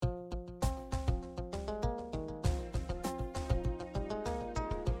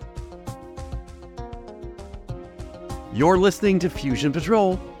You're listening to Fusion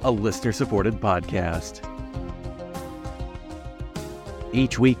Patrol, a listener-supported podcast.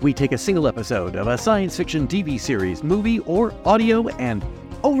 Each week, we take a single episode of a science fiction TV series, movie, or audio and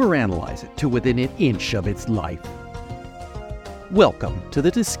overanalyze it to within an inch of its life. Welcome to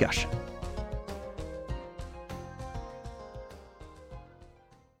the discussion.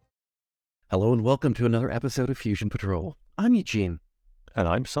 Hello and welcome to another episode of Fusion Patrol. I'm Eugene. And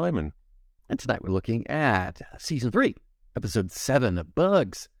I'm Simon. And tonight we're looking at Season 3, Episode 7 of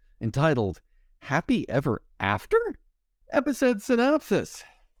Bugs, entitled Happy Ever After? Episode synopsis.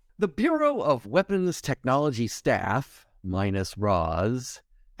 The Bureau of Weapons Technology staff, minus Roz,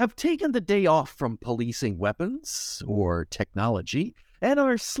 have taken the day off from policing weapons, or technology, and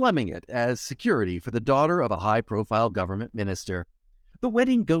are slumming it as security for the daughter of a high-profile government minister. The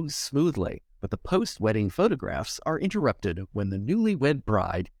wedding goes smoothly, but the post-wedding photographs are interrupted when the newlywed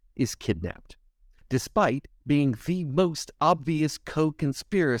bride is kidnapped. Despite being the most obvious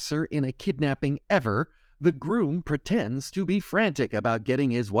co-conspirator in a kidnapping ever, the groom pretends to be frantic about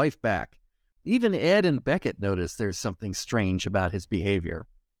getting his wife back. Even Ed and Beckett notice there's something strange about his behavior.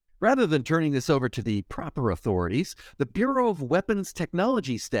 Rather than turning this over to the proper authorities, the Bureau of Weapons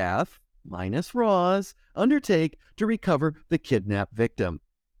Technology staff, minus Roz, undertake to recover the kidnapped victim.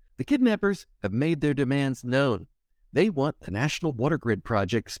 The kidnappers have made their demands known. They want the National Water Grid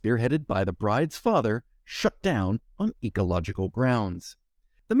project spearheaded by the bride's father shut down on ecological grounds.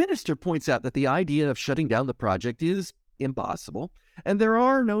 The minister points out that the idea of shutting down the project is impossible, and there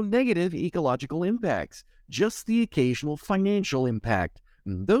are no negative ecological impacts, just the occasional financial impact.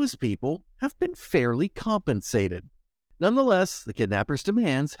 Those people have been fairly compensated. Nonetheless, the kidnappers'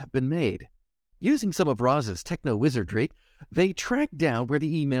 demands have been made. Using some of Roz's techno-wizardry, they track down where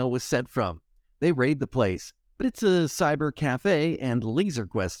the email was sent from. They raid the place, but it's a cyber cafe and laser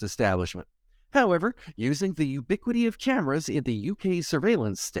quest establishment. However, using the ubiquity of cameras in the UK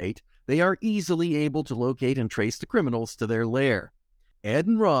surveillance state, they are easily able to locate and trace the criminals to their lair. Ed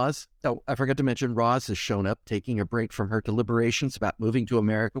and Roz, I forgot to mention Roz has shown up taking a break from her deliberations about moving to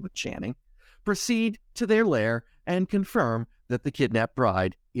America with Channing, proceed to their lair and confirm that the kidnapped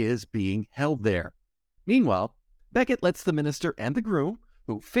bride is being held there. Meanwhile, Beckett lets the minister and the groom,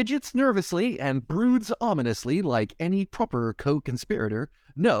 who fidgets nervously and broods ominously like any proper co-conspirator,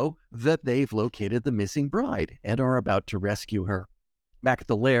 know that they've located the missing bride and are about to rescue her. Back at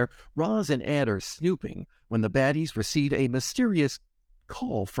the lair, Roz and Ed are snooping when the baddies receive a mysterious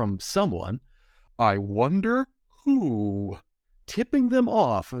call from someone, I wonder who, tipping them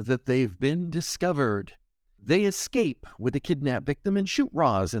off that they've been discovered. They escape with the kidnapped victim and shoot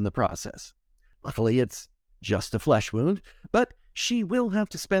Roz in the process. Luckily, it's just a flesh wound, but she will have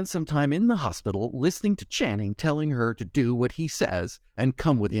to spend some time in the hospital listening to Channing telling her to do what he says and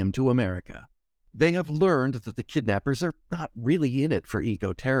come with him to America. They have learned that the kidnappers are not really in it for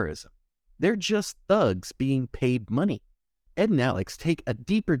eco-terrorism. They're just thugs being paid money. Ed and Alex take a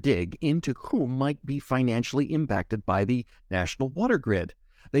deeper dig into who might be financially impacted by the National Water Grid.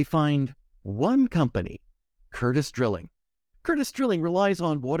 They find one company, Curtis Drilling. Curtis Drilling relies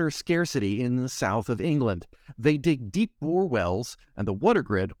on water scarcity in the south of England. They dig deep bore wells, and the water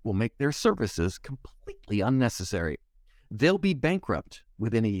grid will make their services completely unnecessary. They'll be bankrupt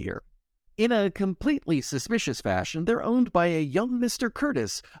within a year. In a completely suspicious fashion, they're owned by a young Mr.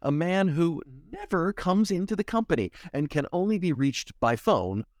 Curtis, a man who never comes into the company and can only be reached by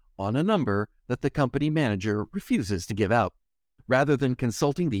phone on a number that the company manager refuses to give out. Rather than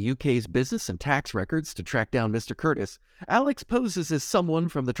consulting the UK's business and tax records to track down Mr. Curtis, Alex poses as someone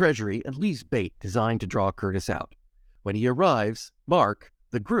from the Treasury and leaves bait designed to draw Curtis out. When he arrives, Mark,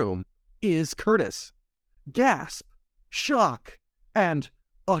 the groom, is Curtis. Gasp, shock, and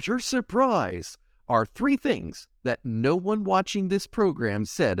utter surprise are three things that no one watching this program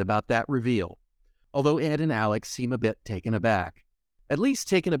said about that reveal, although Ed and Alex seem a bit taken aback. At least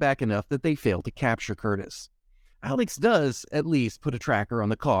taken aback enough that they fail to capture Curtis. Alex does at least put a tracker on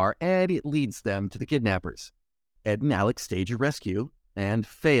the car, and it leads them to the kidnappers. Ed and Alex stage a rescue and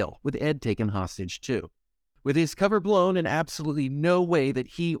fail, with Ed taken hostage too. With his cover blown and absolutely no way that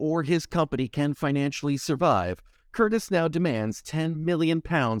he or his company can financially survive, Curtis now demands £10 million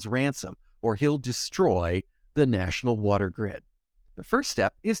ransom, or he'll destroy the National Water Grid. The first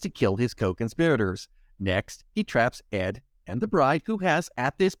step is to kill his co-conspirators. Next, he traps Ed and the bride, who has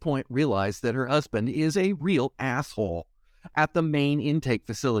at this point realized that her husband is a real asshole, at the main intake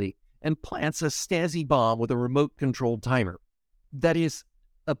facility, and plants a Stasi bomb with a remote-controlled timer. That is,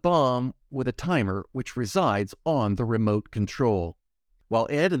 a bomb with a timer which resides on the remote control. While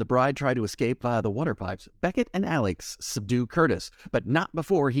Ed and the bride try to escape via the water pipes, Beckett and Alex subdue Curtis, but not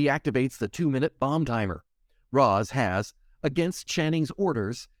before he activates the 2-minute bomb timer. Roz has, against Channing's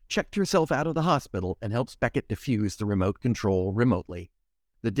orders, checked herself out of the hospital and helps Beckett defuse the remote control remotely.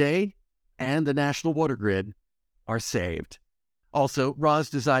 The day and the national water grid are saved. Also, Roz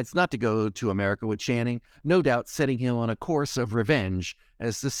decides not to go to America with Channing, no doubt setting him on a course of revenge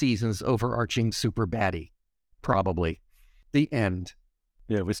as the season's overarching super baddie. Probably. The end.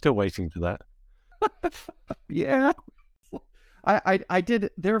 Yeah, we're still waiting for that. Yeah. I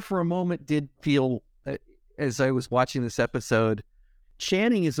did, there for a moment, did feel, as I was watching this episode,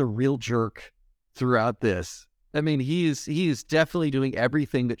 Channing is a real jerk throughout this. I mean, he is definitely doing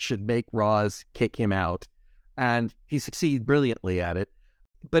everything that should make Roz kick him out. And he succeeded brilliantly at it,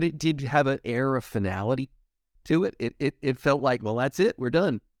 but it did have an air of finality to it. It felt like, well, that's it. We're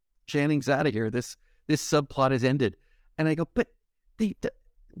done. Channing's out of here. This subplot has ended. And I go, but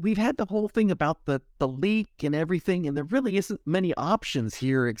we've had the whole thing about the leak and everything, and there really isn't many options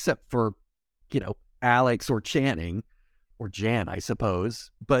here except for, Alex or Channing or Jan, I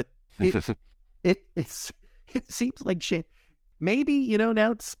suppose. But it seems like maybe,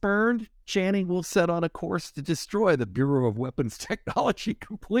 now it's spurned, Channing will set on a course to destroy the Bureau of Weapons Technology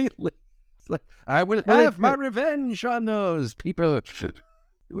completely. It's like, I will have my revenge on those people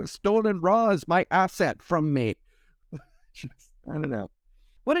who have stolen Roz, my asset, from me. I don't know.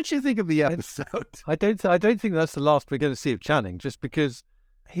 What did you think of the episode? I don't think that's the last we're going to see of Channing, just because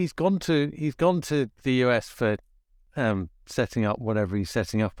he's gone to the US for setting up whatever he's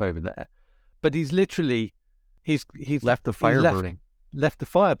setting up over there. But he's literally he's left the fire burning. Left the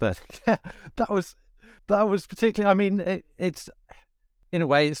fire burning. Yeah, that was particularly. I mean, it's in a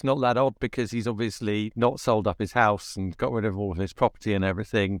way it's not that odd because he's obviously not sold up his house and got rid of all of his property and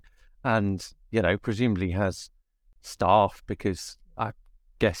everything, and presumably has staff because I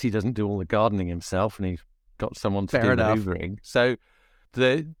guess he doesn't do all the gardening himself and he's got someone to do the hoovering. So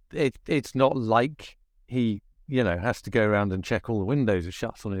it's not like he has to go around and check all the windows are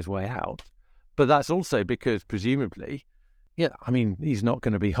shut on his way out. But that's also because presumably, he's not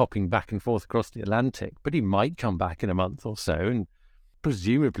going to be hopping back and forth across the Atlantic, but he might come back in a month or so, and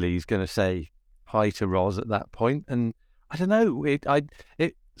presumably he's going to say hi to Roz at that point. And I don't know, it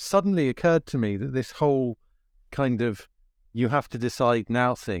suddenly occurred to me that this whole kind of you have to decide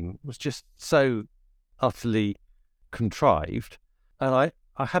now thing was just so utterly contrived, and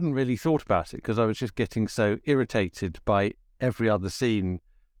I hadn't really thought about it because I was just getting so irritated by every other scene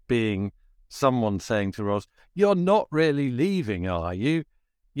being someone saying to Roz, "You're not really leaving, are you?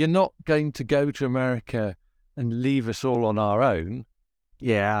 You're not going to go to America and leave us all on our own."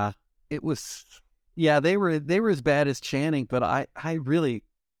 Yeah, it was. Yeah, they were as bad as Channing, but I really,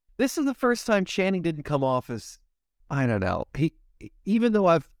 this is the first time Channing didn't come off as, I don't know. Even though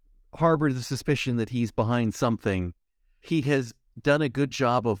I've harbored the suspicion that he's behind something, he has done a good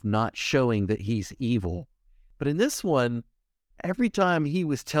job of not showing that he's evil. But in this one, every time he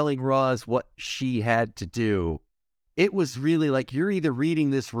was telling Roz what she had to do, it was really like, you're either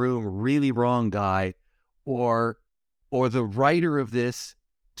reading this room really wrong, guy, or the writer of this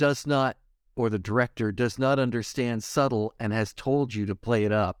does not, or the director does not understand subtle and has told you to play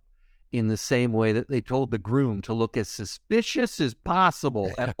it up in the same way that they told the groom to look as suspicious as possible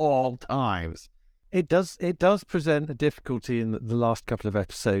at all times. It does present a difficulty in that the last couple of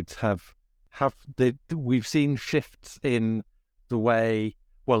episodes we've seen shifts in the way.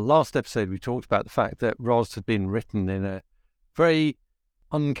 Well, last episode we talked about the fact that Roz had been written in a very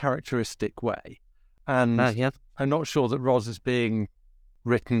uncharacteristic way, and I'm not sure that Roz is being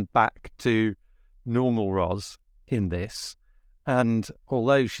written back to normal Roz in this. And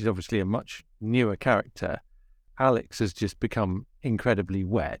although she's obviously a much newer character, Alex has just become incredibly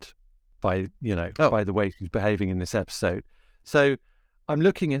wet by the way she's behaving in this episode. So I'm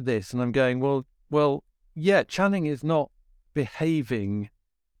looking at this and I'm going, well, yeah, Channing is not behaving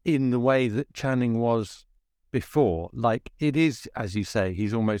in the way that Channing was before. Like, it is, as you say,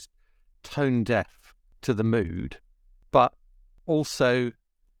 he's almost tone deaf to the mood, but also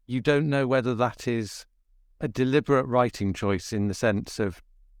you don't know whether that is a deliberate writing choice in the sense of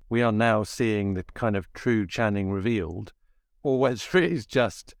we are now seeing the kind of true Channing revealed, or whether it is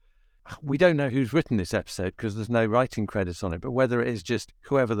just, we don't know who's written this episode because there's no writing credits on it, but whether it is just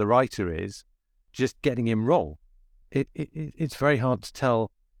whoever the writer is just getting him wrong. It's very hard to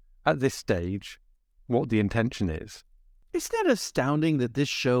tell at this stage what the intention is. Isn't that astounding that this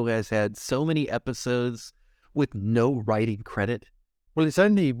show has had so many episodes with no writing credit? Well, it's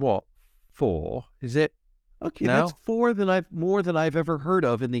only, 4? Is it? Okay, now? That's more than I've ever heard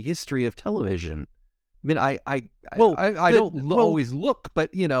of in the history of television. I mean, I don't always look,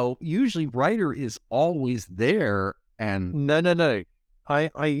 but usually writer is always there. And no.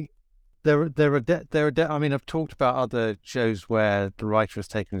 I mean, I've talked about other shows where the writer has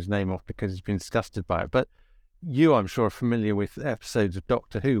taken his name off because he's been disgusted by it. But you, I'm sure, are familiar with episodes of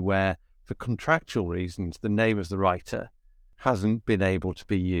Doctor Who where, for contractual reasons, the name of the writer hasn't been able to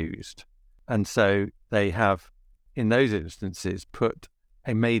be used. And so they have, in those instances, put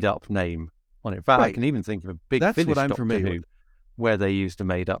a made-up name on it. In fact, I can even think of a big Finish Doctor Who where they used a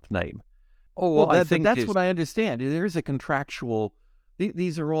made-up name. That's what I understand. There's a contractual...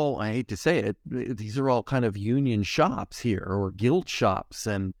 These are all, I hate to say it, these are all kind of union shops here, or guild shops.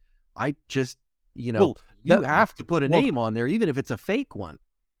 And I just, you have to put a name on there, even if it's a fake one.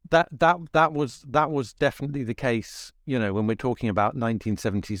 That was definitely the case, when we're talking about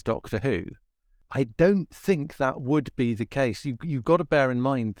 1970s Doctor Who. I don't think that would be the case. You've got to bear in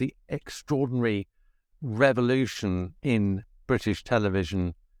mind the extraordinary revolution in British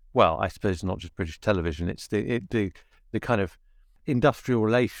television. Well, I suppose not just British television. It's the kind of industrial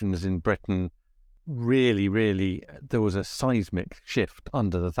relations in Britain. Really, there was a seismic shift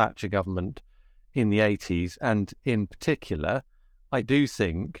under the Thatcher government in the 80s. And in particular, I do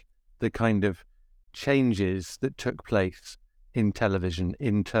think the kind of changes that took place in television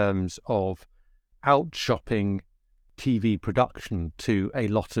in terms of out-shopping TV production to a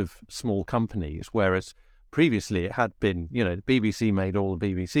lot of small companies, whereas previously it had been, the BBC made all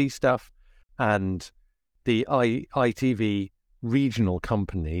the BBC stuff, and the ITV regional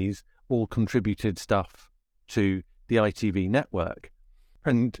companies all contributed stuff to the ITV network.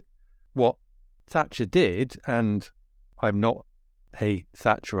 And what Thatcher did, and I'm not a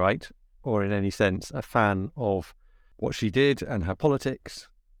Thatcherite or in any sense a fan of what she did and her politics,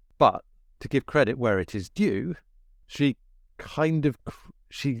 but to give credit where it is due, she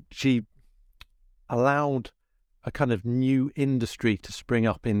allowed a kind of new industry to spring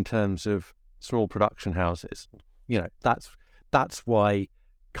up in terms of small production houses. That's why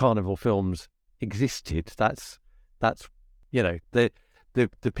Carnival Films existed. That's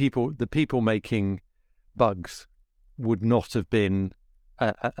the people making Bugs would not have been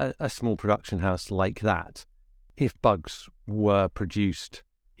a small production house like that if Bugs were produced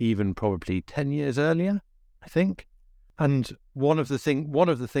even probably 10 years earlier, I think. And one of the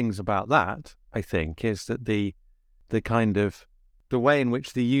things about that, I think, is that the way in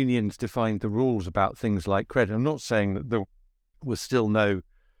which the unions defined the rules about things like credit. I'm not saying that there was still no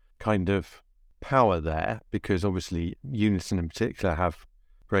kind of power there, because obviously Unison in particular have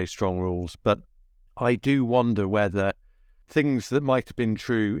very strong rules, but I do wonder whether things that might have been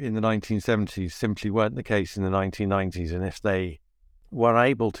true in the 1970s simply weren't the case in the 1990s, and if they were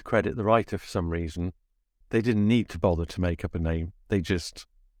able to credit the writer for some reason, they didn't need to bother to make up a name. They just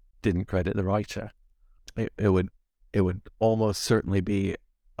didn't credit the writer. It would almost certainly be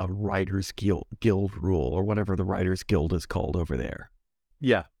a writers guild rule, or whatever the writers guild is called over there.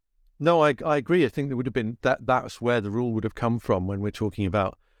 Yeah. No, I agree. I think there would have been that's where the rule would have come from when we're talking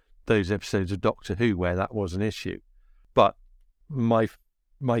about those episodes of Doctor Who where that was an issue. But my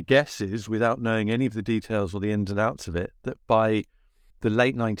guess is, without knowing any of the details or the ins and outs of it, that by the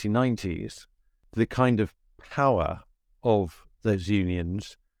late 1990s, the kind of power of those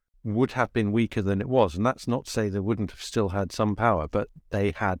unions would have been weaker than it was. And that's not to say they wouldn't have still had some power, but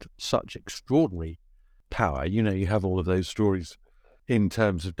they had such extraordinary power. You have all of those stories in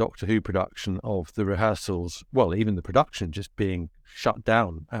terms of Doctor Who production of the rehearsals, well, even the production just being shut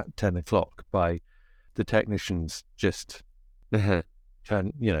down at 10 o'clock by the technicians just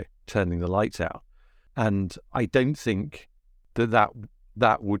turning the lights out. And I don't think that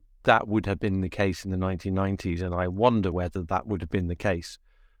would have been the case in the 1990s, and I wonder whether that would have been the case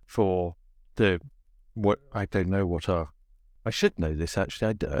for I should know this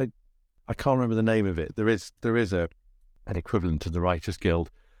actually. I can't remember the name of it. There is an equivalent to the Writers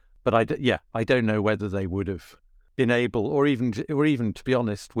Guild, but I don't know whether they would have been able, or even to be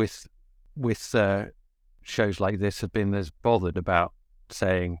honest, with shows like this, have been as bothered about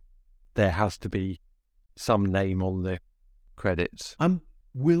saying there has to be some name on the credits. I'm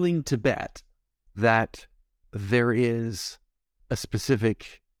willing to bet that there is a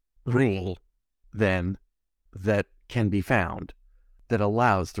specific rule then that can be found that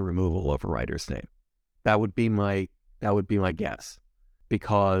allows the removal of a writer's name. That would be my guess,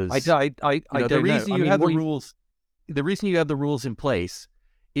 because I don't know. The reason you have the rules in place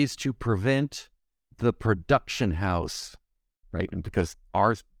is to prevent the production house, right? And because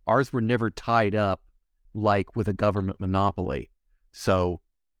ours were never tied up like with a government monopoly. So,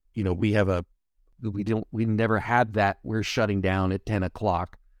 we never had that we're shutting down at 10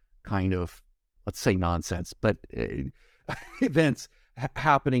 o'clock kind of, let's say, nonsense, but events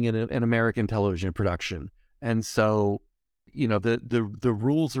happening in an American television production. And so, the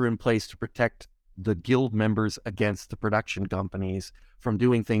rules are in place to protect the guild members against the production companies from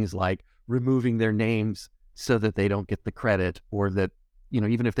doing things like removing their names so that they don't get the credit, or that,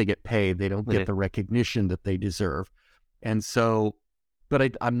 even if they get paid, they don't get the recognition that they deserve. And so,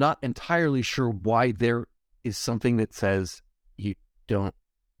 but I'm not entirely sure why there is something that says you don't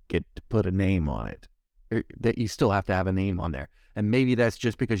get to put a name on it, or that you still have to have a name on there. And maybe that's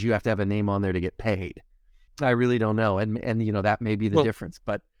just because you have to have a name on there to get paid. I really don't know. And that may be the difference.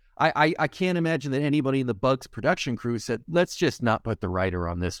 But I can't imagine that anybody in the Bugs production crew said, let's just not put the writer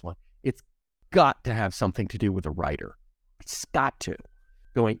on this one. It's got to have something to do with the writer. It's got to.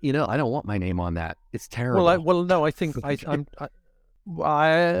 Going, I don't want my name on that. It's terrible. No, I think I don't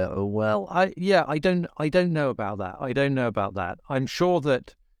know about that. I don't know about that. I'm sure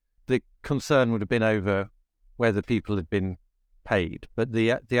that the concern would have been over whether people had been paid, but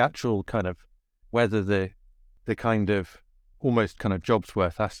the actual kind of whether the kind of almost kind of jobs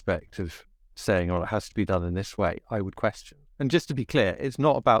worth aspect of saying, it has to be done in this way, I would question. And just to be clear, it's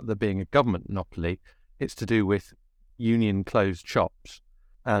not about there being a government monopoly. It's to do with union closed shops.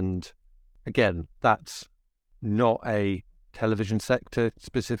 And again, that's not a television sector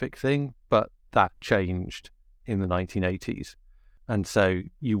specific thing, but that changed in the 1980s. And so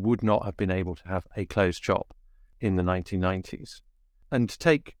you would not have been able to have a closed shop in the 1990s. And to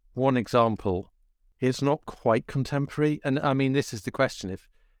take one example, it's not quite contemporary. And I mean, this is the question.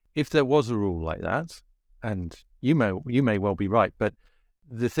 If there was a rule like that, and you may well be right, but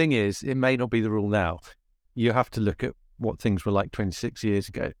the thing is, it may not be the rule now. You have to look at what things were like 26 years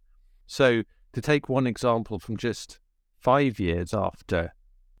ago. So to take one example from just 5 years after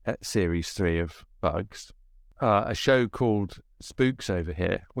Series 3 of Bugs, a show called Spooks over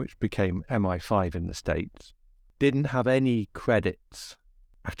here, which became MI5 in the States, didn't have any credits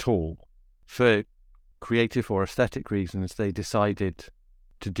at all. For creative or aesthetic reasons, they decided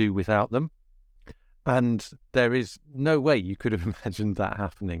to do without them. And there is no way you could have imagined that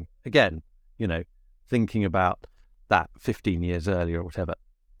happening. Again, thinking about that 15 years earlier or whatever,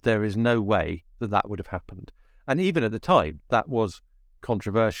 there is no way that would have happened. And even at the time, that was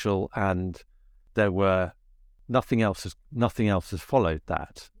controversial, and there were nothing else has followed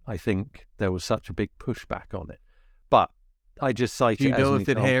that. I think there was such a big pushback on it. But I just cite it as an example.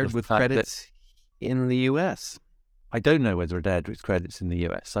 Do you know if it aired with credits in the US? I don't know whether it aired with credits in the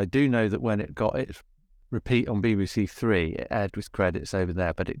US. I do know that when it got its repeat on BBC 3, it aired with credits over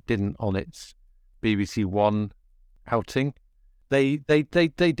there, but it didn't on its BBC One outing. They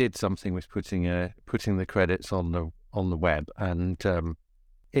did something with putting the credits on the web, and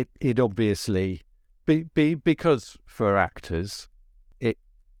it obviously because for actors it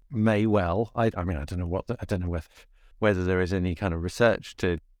may well. I mean, I don't know whether there is any kind of research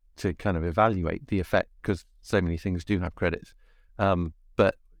to kind of evaluate the effect, because so many things do have credits.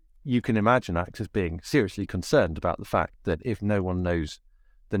 But you can imagine actors being seriously concerned about the fact that if no one knows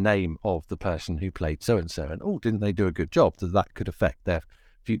the name of the person who played so-and-so, and didn't they do a good job, that could affect their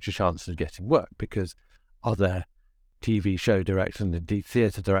future chances of getting work, because other TV show directors and indeed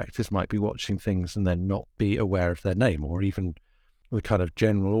theatre directors might be watching things and then not be aware of their name, or even the kind of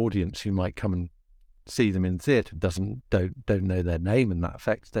general audience who might come and see them in theatre don't know their name, and that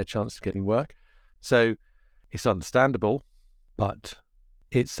affects their chance of getting work. So it's understandable, but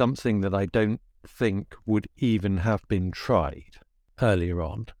it's something that I don't think would even have been tried earlier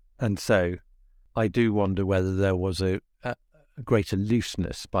on. And so I do wonder whether there was a greater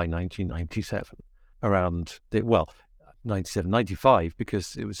looseness by 1997 around 97, 95,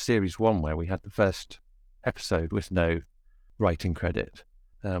 because it was Series 1 where we had the first episode with no writing credit.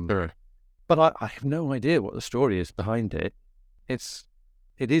 Sure. But I have no idea what the story is behind it. It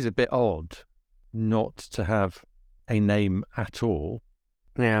is a bit odd not to have a name at all.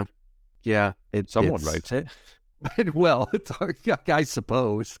 Yeah. Someone wrote it. Well, I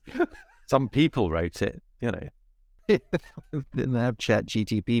suppose. Some people wrote it, Didn't have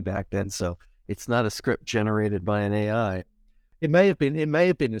ChatGPT back then, so it's not a script generated by an AI. It may have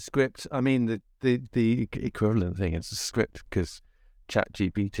been a script. I mean, the equivalent thing is a script, because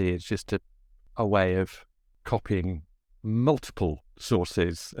ChatGPT is just a way of copying multiple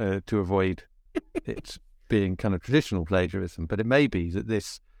sources to avoid it being kind of traditional plagiarism. But it may be that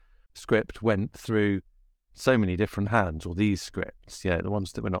this script went through so many different hands, or these scripts, the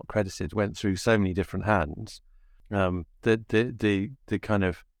ones that were not credited, went through so many different hands. The kind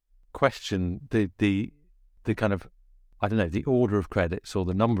of question, the kind of, I don't know, the order of credits or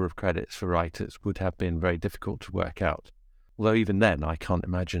the number of credits for writers would have been very difficult to work out. Although even then, I can't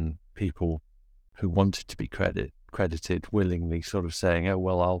imagine people who wanted to be credited willingly sort of saying, "Oh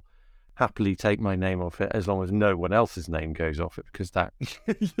well, happily take my name off it as long as no one else's name goes off it, because that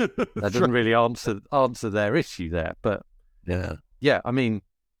doesn't right. really answer their issue there. But yeah, I mean,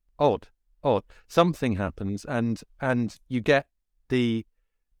 odd. Something happens, and you get the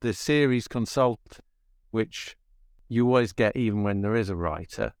series consult, which you always get even when there is a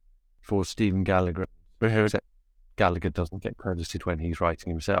writer for Stephen Gallagher. Except Gallagher doesn't get credited when he's writing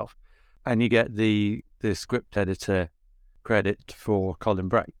himself, and you get the script editor credit for Colin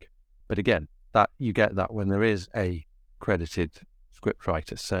Brake. But again, that you get that when there is a credited script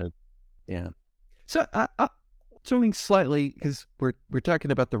writer. So yeah. So doing slightly, because we're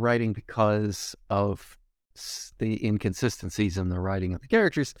talking about the writing because of the inconsistencies in the writing of the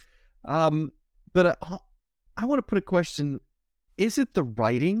characters. But I want to put a question: is it the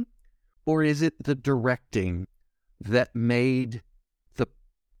writing, or is it the directing that made the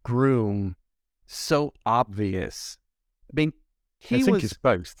groom so obvious? I mean, I think it's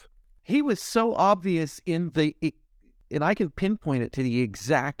both. He was so obvious and I can pinpoint it to the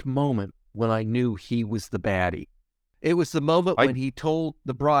exact moment when I knew he was the baddie. It was the moment when he told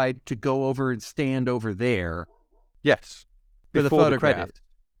the bride to go over and stand over there. Yes. For the photograph.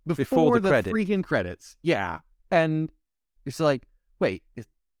 Before the credits. Freaking credits. Yeah. And it's like, wait,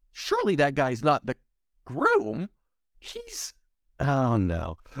 surely that guy's not the groom. Oh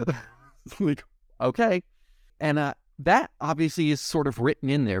no. Like, okay. And that obviously is sort of written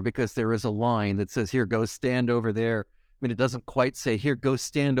in there because there is a line that says, here, go stand over there. I mean, it doesn't quite say, here, go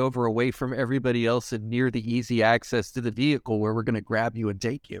stand over away from everybody else and near the easy access to the vehicle where we're going to grab you and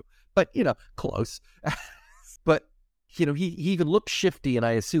take you. But, close. But, he even looks shifty, and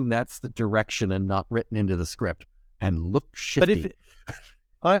I assume that's the direction and not written into the script. And look shifty.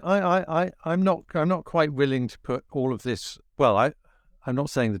 But I'm not quite willing to put all of this. Well, I'm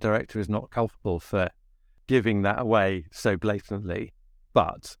not saying the director is not culpable for giving that away so blatantly,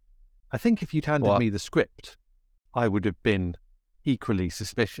 but I think if you'd handed me the script, I would have been equally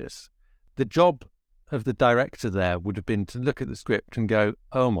suspicious. The job of the director there would have been to look at the script and go,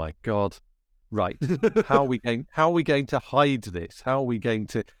 "Oh my God, right? How are we going to hide this?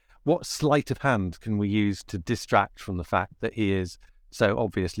 What sleight of hand can we use to distract from the fact that he is so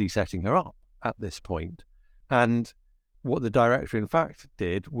obviously setting her up at this point?" And what the director, in fact,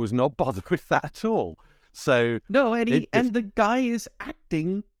 did was not bother with that at all. So no, and the guy is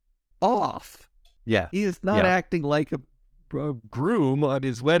acting off. Yeah, he is not acting like a groom on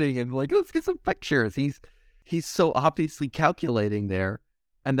his wedding and like, let's get some pictures. He's so obviously calculating there,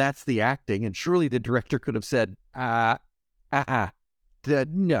 and that's the acting. And surely the director could have said, no,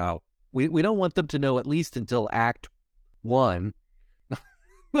 we don't want them to know at least until Act 1,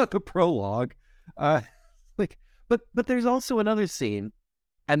 not the prologue. But there's also another scene.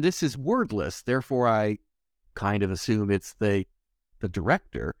 And this is wordless, therefore I kind of assume it's the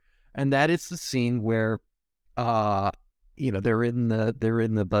director, and that is the scene where, they're in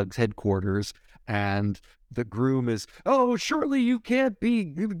the Bugs headquarters, and the groom is, "Oh, surely you can't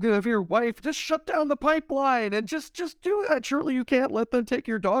be of your wife. Just shut down the pipeline and just do that. Surely you can't let them take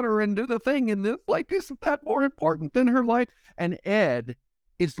your daughter and do the thing. And isn't that more important than her life?" And Ed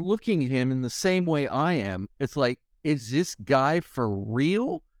is looking at him in the same way I am. It's like, is this guy for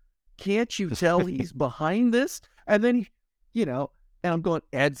real? Can't you tell he's behind this? And then, and I'm going,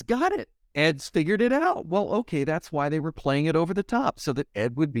 Ed's got it. Ed's figured it out. Well, okay, that's why they were playing it over the top, so that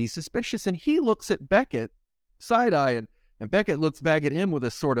Ed would be suspicious. And he looks at Beckett, side-eye, and Beckett looks back at him with a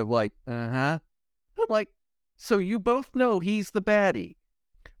sort of like, uh-huh. I'm like, so you both know he's the baddie.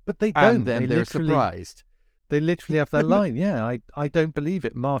 But they don't. And then they're surprised. They literally have that line. Yeah, I don't believe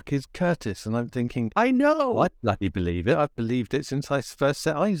it. Mark is Curtis. And I'm thinking, I know. I bloody believe it. I've believed it since I first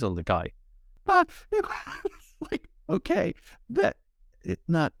set eyes on the guy. Like, okay,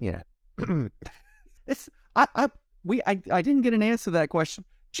 not yet. I didn't get an answer to that question.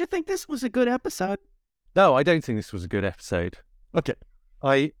 Do you think this was a good episode? No, I don't think this was a good episode. Okay.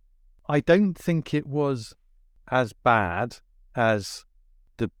 I don't think it was as bad as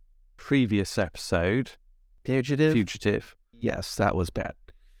the previous episode. Fugitive. Yes, that was bad.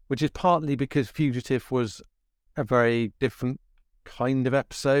 Which is partly because Fugitive was a very different kind of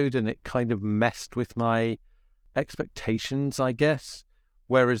episode, and it kind of messed with my expectations, I guess.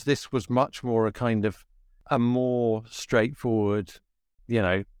 Whereas this was much more a more straightforward,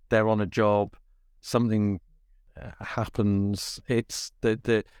 they're on a job, something happens. It's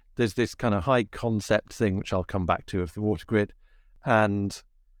there's this kind of high concept thing, which I'll come back to, of the water grid. And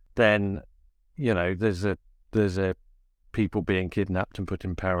then, there's a people being kidnapped and put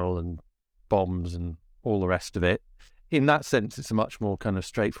in peril and bombs and all the rest of it. In that sense, it's a much more kind of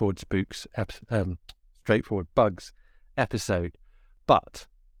straightforward straightforward Bugs episode. But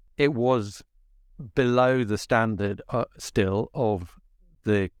it was below the standard still of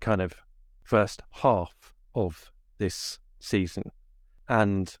the kind of first half of this season.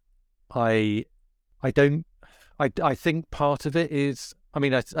 And I think part of it is, I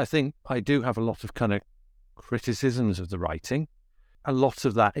mean, I think I do have a lot of kind of criticisms of the writing. A lot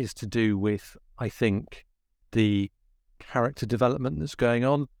of that is to do with, I think, the character development that's going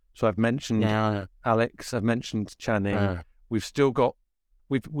on. So I've mentioned Alex, I've mentioned Channing. We've still got,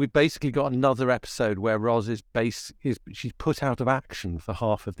 we've basically got another episode where Roz she's put out of action for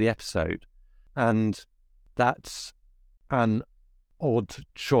half of the episode. And that's an odd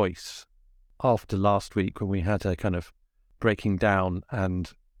choice after last week when we had her kind of breaking down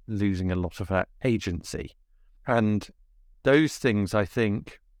and losing a lot of her agency. And those things, I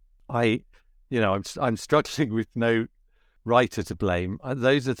think, I'm struggling with no writer to blame.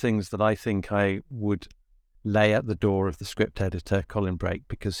 Those are things that I think I would lay at the door of the script editor, Colin Brake,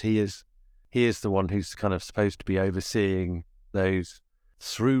 because he is the one who's kind of supposed to be overseeing those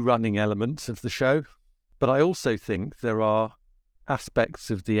through-running elements of the show. But I also think there are aspects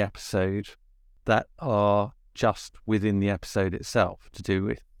of the episode that are just within the episode itself to do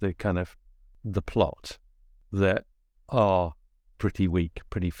with the kind of the plot that are pretty weak,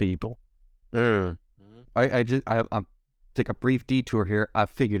 pretty feeble. I'll take a brief detour here. I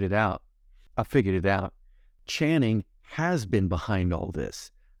figured it out. Channing has been behind all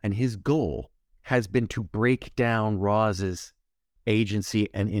this, and his goal has been to break down Roz's agency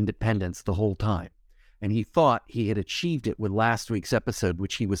and independence the whole time. And he thought he had achieved it with last week's episode,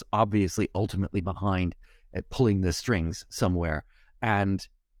 which he was obviously ultimately behind at pulling the strings somewhere. And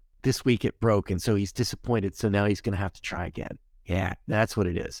this week it broke, and so he's disappointed. So now he's going to have to try again. Yeah, that's what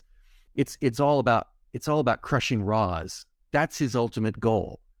it is. It's all about crushing Roz. That's his ultimate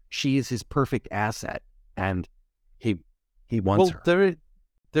goal. She is his perfect asset, and he wants her.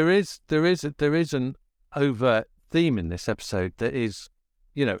 There is an overt theme in this episode that is,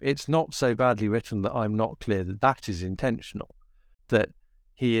 it's not so badly written that I'm not clear that is intentional. That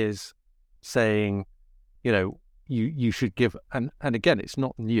he is saying, you should give, and again, it's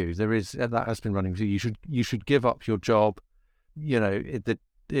not new. That has been running. So you should give up your job.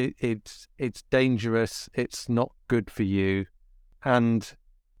 It's dangerous. It's not good for you, and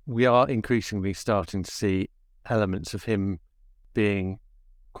we are increasingly starting to see elements of him being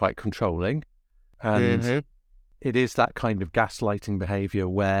quite controlling, and it is that kind of gaslighting behavior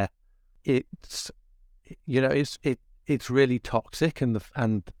where it's really toxic, and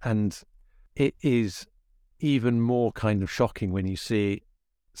it is even more kind of shocking when you see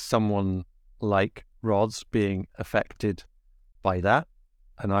someone like Roz being affected by that.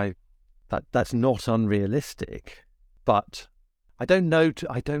 And that's not unrealistic, but I don't know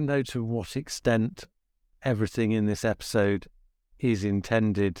to what extent everything in this episode is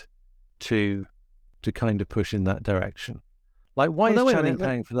intended to kind of push in that direction. Like, why is Channing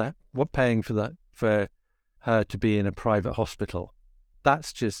paying for that? What paying for that for her to be in a private hospital?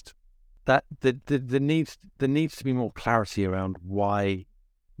 That's just that there needs to be more clarity around why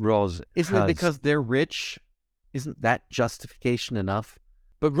Roz isn't it because they're rich? Isn't that justification enough?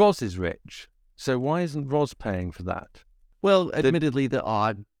 But Roz is rich, so why isn't Roz paying for that? Well, admittedly, the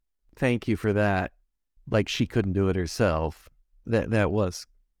odd thank you for that. Like, she couldn't do it herself. That was.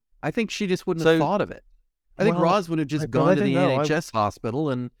 I think she just wouldn't have thought of it. I think Roz would have just gone to the NHS hospital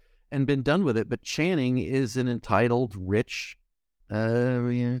and been done with it. But Channing is an entitled, rich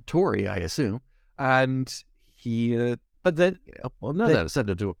Tory, I assume, and he. But then, send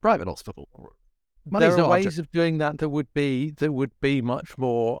her to a private hospital. There are ways of doing that would be much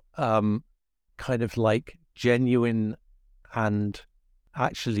more kind of like genuine and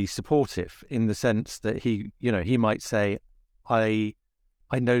actually supportive, in the sense that he might say, I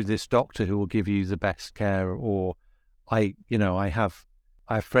know this doctor who will give you the best care, or I have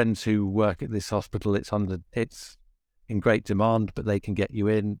friends who work at this hospital. It's in great demand, but they can get you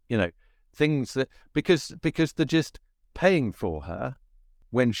in. Things that because they're just paying for her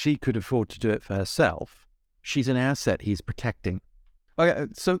when she could afford to do it for herself. She's an asset he's protecting. Okay,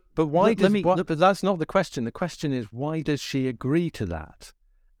 but why but that's not the question. The question is, why does she agree to that?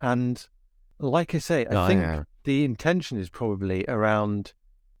 And like I say, I think the intention is probably around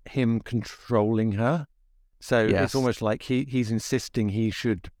him controlling her. So it's almost like he's insisting he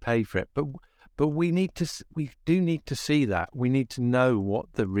should pay for it. But we do need to see that. We need to know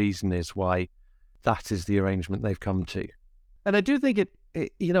what the reason is why that is the arrangement they've come to. And I do think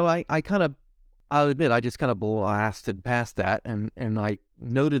I'll admit, I just kind of blasted past that, and I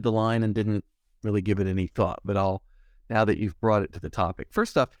noted the line and didn't really give it any thought. But now that you've brought it to the topic,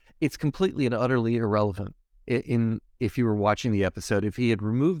 first off, it's completely and utterly irrelevant in if you were watching the episode. If he had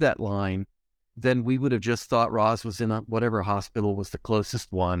removed that line, then we would have just thought Roz was in whatever hospital was the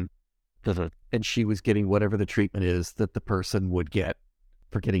closest one, and she was getting whatever the treatment is that the person would get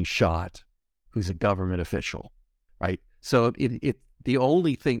for getting shot, who's a government official, right? So the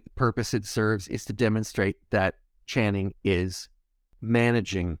only purpose it serves is to demonstrate that Channing is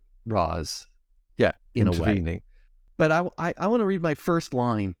managing Roz, in intervening. a way. But I want to read my first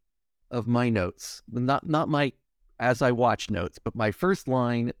line of my notes, not my as I watch notes, but my first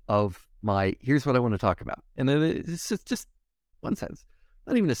line of here's what I want to talk about. And it's just one sentence,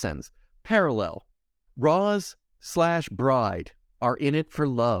 not even a sentence. Parallel. Roz/bride are in it for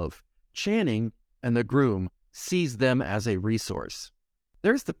love. Channing and the groom sees them as a resource.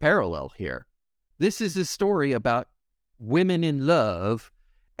 There's the parallel here. This is a story about women in love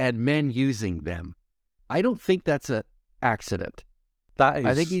and men using them. I don't think that's an accident.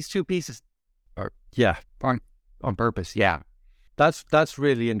 I think these two pieces are on purpose. Yeah. That's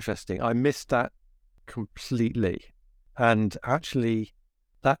really interesting. I missed that completely. And actually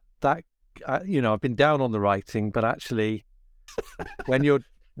that I've been down on the writing, but actually when you're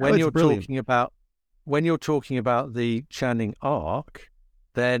talking about the Channing arc,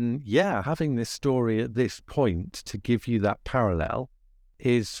 then having this story at this point to give you that parallel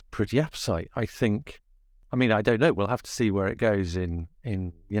is pretty apposite, I think. I mean, I don't know. We'll have to see where it goes in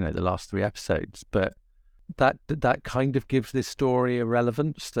the last 3 episodes, but that kind of gives this story a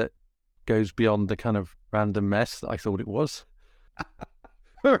relevance that goes beyond the kind of random mess that I thought it was.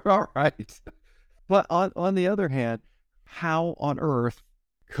 All right. But on the other hand, how on earth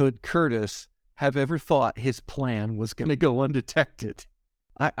could Curtis have ever thought his plan was going to go undetected?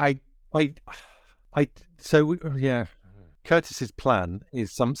 Curtis's plan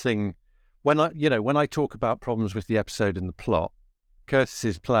is something. When I talk about problems with the episode and the plot,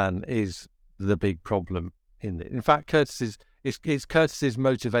 Curtis's plan is the big problem in it. In fact, Curtis's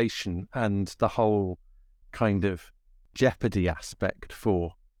motivation and the whole kind of jeopardy aspect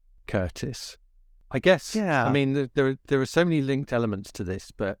for Curtis. I guess. Yeah. I mean, there are so many linked elements to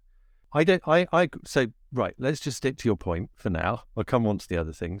this, but right. Let's just stick to your point for now. I'll come on to the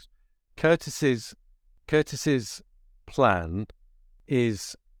other things. Curtis's plan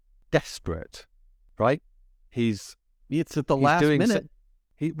is desperate, right? It's at the last minute.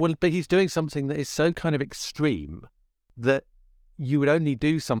 But he's doing something that is so kind of extreme that you would only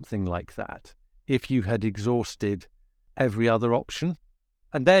do something like that if you had exhausted every other option.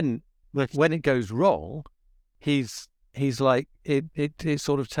 And then when it goes wrong, he's like it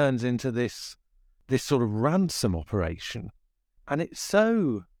sort of turns into this sort of ransom operation, and it's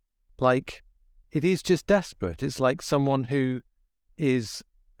so like it is just desperate. It's like someone who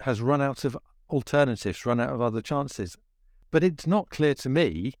has run out of alternatives, run out of other chances. But it's not clear to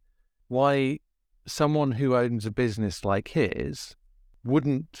me why someone who owns a business like his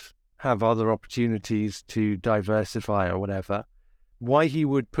wouldn't have other opportunities to diversify or whatever, why he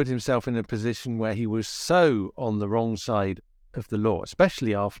would put himself in a position where he was so on the wrong side of the law,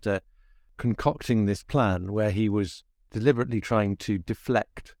 especially after concocting this plan where he was deliberately trying to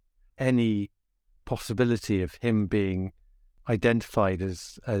deflect any possibility of him being identified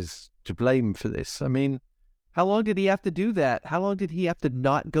as to blame for this. I mean, how long did he have to do that? How long did he have to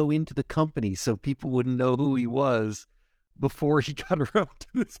not go into the company so people wouldn't know who he was before he got around to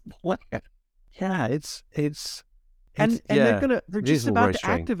this plan? Yeah, it's they're just about to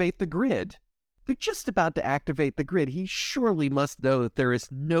activate the grid. They're just about to activate the grid. He surely must know that there is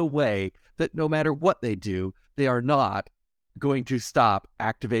no way that no matter what they do, they are not going to stop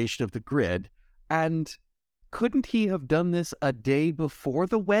activation of the grid. And couldn't he have done this a day before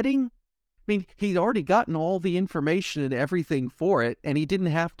the wedding? I mean, he'd already gotten all the information and everything for it, and he didn't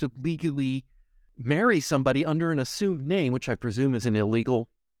have to legally marry somebody under an assumed name, which I presume is an illegal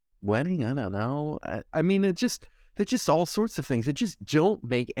wedding. I don't know. I mean, they're just all sorts of things. It just don't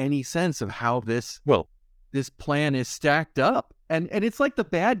make any sense of how this plan is stacked up. And it's like the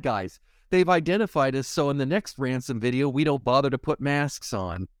bad guys. They've identified us, so in the next ransom video, we don't bother to put masks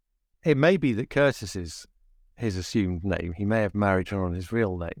on. It may be that Curtis is his assumed name. He may have married her on his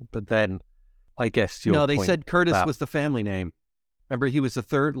real name, but then I guess No, they said Curtis was the family name. Remember, he was the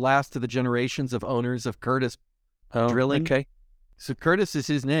third last of the generations of owners of Curtis Drilling. Okay. So Curtis is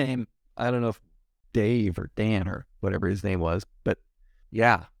his name. I don't know if Dave or Dan or whatever his name was, but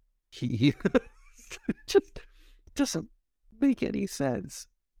yeah, he just doesn't make any sense.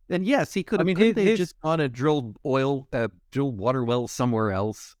 And yes, he could have. I mean, they just gone and drilled water wells somewhere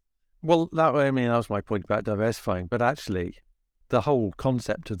else. Well, that was my point about diversifying. But actually, the whole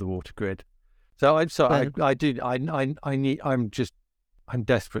concept of the water grid. I'm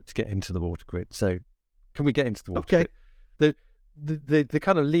desperate to get into the water grid. So Can we get into the water Okay. grid? The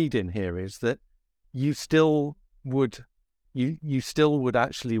kind of lead in here is that you still would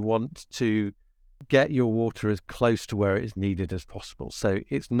actually want to get your water as close to where it is needed as possible. So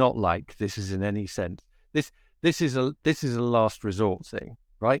it's not like this is in any sense this is a last resort thing,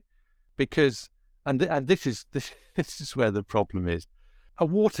 right? Because and this is where the problem is. A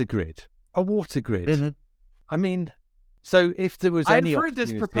water grid. Mm-hmm. I mean, so if there was I've any heard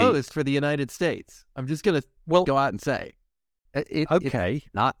this opportunity- proposed for the United States. I'm just going to go out and say, okay, it's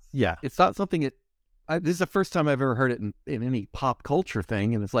not. yeah, It's not something that. This is the first time I've ever heard it in any pop culture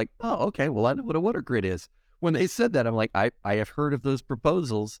thing, and it's like, oh, okay, well, I know what a water grid is. When they said that, I'm like, I have heard of those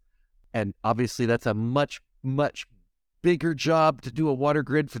proposals, and obviously that's a much, much bigger job to do a water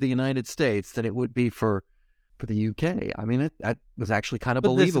grid for the United States than it would be for the UK. I mean, that was actually kind of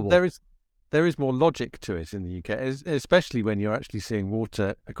believable. There is more logic to it in the UK, especially when you're actually seeing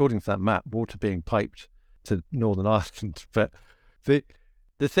water, according to that map, water being piped to Northern Ireland. But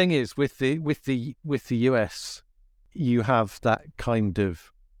the thing is, with the US, you have that kind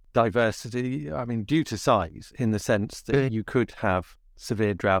of diversity. I mean, due to size, in the sense that you could have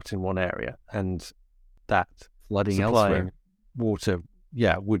severe drought in one area, and that flooding supplying elsewhere. water,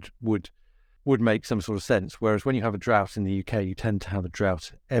 would make some sort of sense. Whereas when you have a drought in the UK, you tend to have a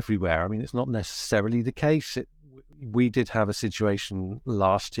drought everywhere. I mean, it's not necessarily the case. We did have a situation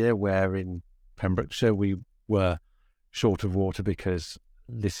last year where in Pembrokeshire we were short of water because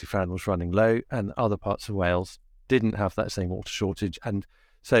Lysifan was running low, and other parts of Wales didn't have that same water shortage, and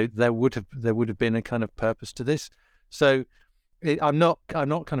so there would have been a kind of purpose to this. So I'm not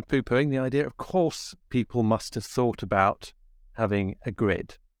kind of poo-pooing the idea. Of course, people must have thought about having a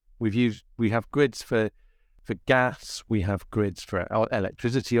grid. We have grids for gas, we have grids for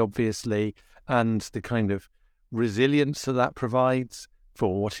electricity, obviously, and the kind of resilience that provides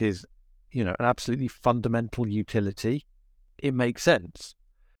for what is, an absolutely fundamental utility. It makes sense.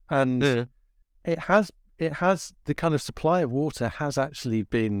 And it has the kind of supply of water has actually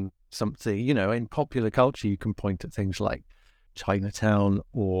been something, in popular culture, you can point at things like Chinatown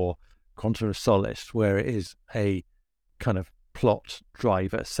or Quantum of Solace, where it is a kind of plot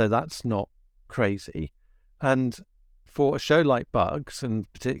driver. So that's not crazy. And for a show like Bugs,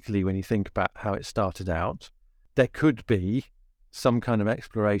 and particularly when you think about how it started out, there could be some kind of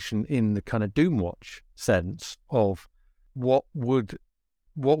exploration in the kind of Doomwatch sense of what would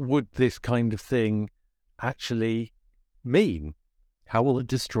this kind of thing actually mean? How will it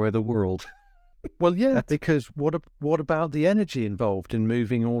destroy the world? Well, yeah, because what about the energy involved in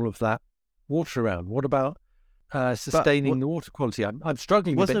moving all of that water around? What about sustaining the water quality? I'm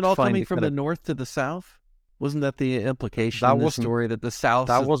struggling. Wasn't a bit it all to find coming from the north to the south? Wasn't that the implication in the story that the south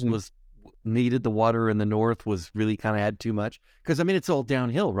was needed the water and the north was really kind of had too much? Because I mean, it's all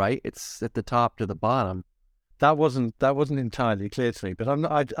downhill, right? It's at the top to the bottom. That wasn't entirely clear to me, but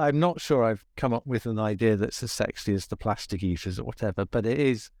I'm not sure I've come up with an idea that's as sexy as the plastic eaters or whatever. But it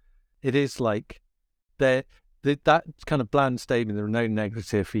is like that kind of bland statement. There are no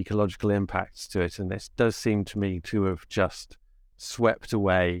negative ecological impacts to it, and this does seem to me to have just swept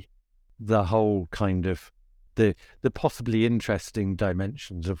away the whole kind of the possibly interesting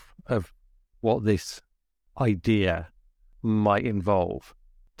dimensions of what this idea might involve,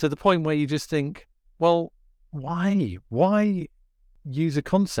 to the point where you just think, well, why use a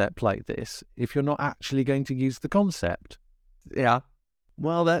concept like this if you're not actually going to use the concept? Yeah.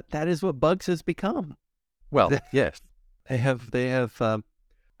 Well, that is what Bugs has become. Well, yes. They have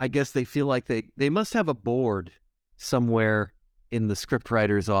I guess they feel like they must have a board somewhere in the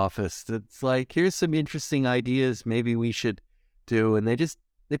scriptwriter's office that's like, here's some interesting ideas maybe we should do, and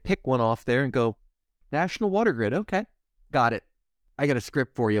they pick one off there and go, National Water Grid, okay, got it. I got a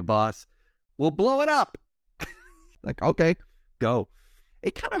script for you, boss. We'll blow it up. Like, okay, go.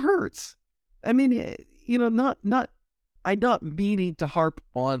 It kind of hurts. I mean, I'm not meaning to harp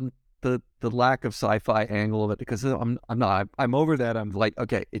on the lack of sci-fi angle of it, because I'm over that. I'm like,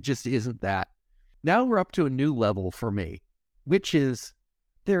 okay, it just isn't that. Now we're up to a new level for me, which is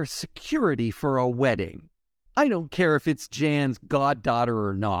there's security for a wedding. I don't care if it's Jan's goddaughter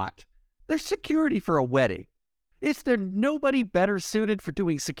or not. There's security for a wedding. Is there nobody better suited for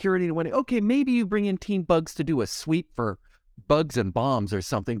doing security in a wedding? Okay, maybe you bring in Teen Bugs to do a sweep for bugs and bombs or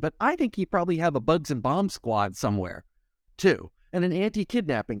something, but I think you probably have a bugs and bomb squad somewhere, too, and an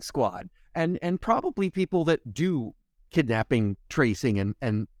anti-kidnapping squad, and probably people that do kidnapping, tracing,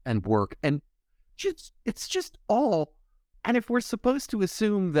 and work, and it's just all. And if we're supposed to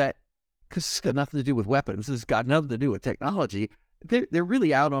assume that, because it's got nothing to do with weapons, it's got nothing to do with technology, they're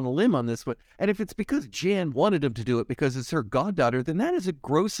really out on a limb on this one. And if it's because Jan wanted him to do it because it's her goddaughter, then that is a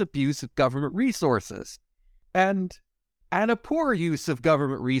gross abuse of government resources. And a poor use of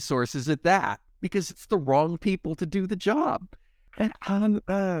government resources at that, because it's the wrong people to do the job. And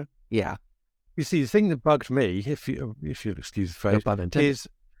yeah. You see, the thing that bugged me, if you'll excuse the phrase,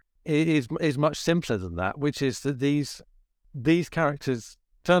 is much simpler than that, which is that these characters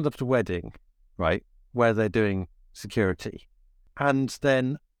turned up at a wedding, right, where they're doing security, and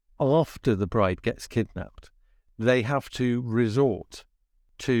then after the bride gets kidnapped, they have to resort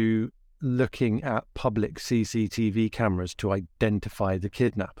to looking at public CCTV cameras to identify the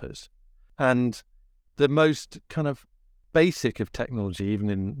kidnappers. And the most kind of basic of technology, even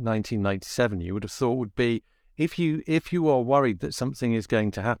in 1997, you would have thought would be, if you are worried that something is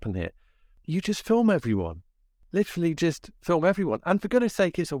going to happen here, you just film everyone. Literally just film everyone. And for goodness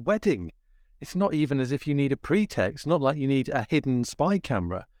sake, it's a wedding. It's not even as if you need a pretext, not like you need a hidden spy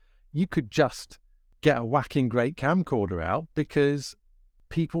camera. You could just get a whacking great camcorder out, because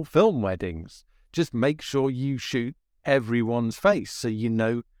people film weddings. Just make sure you shoot everyone's face so you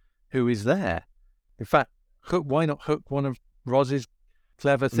know who is there. In fact, why not hook one of Roz's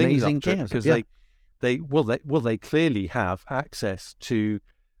clever things Amazing up to it? cams, Because yeah. they clearly have access to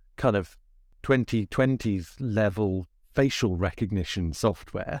kind of 2020s level facial recognition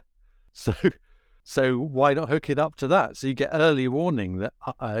software. So why not hook it up to that? So you get early warning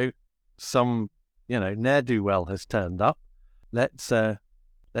that some ne'er-do-well has turned up. Let's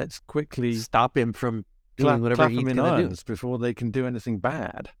quickly Stop him from doing whatever clap he's them in going to do. irons before they can do anything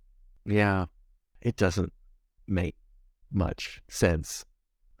bad. Yeah, it doesn't make much sense.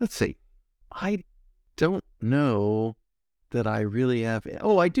 Let's see. I don't know that I really have.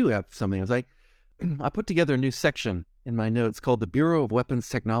 Oh, I do have something. I put together a new section in my notes called the Bureau of Weapons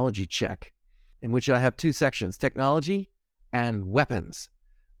Technology Check, in which I have two sections: technology and weapons,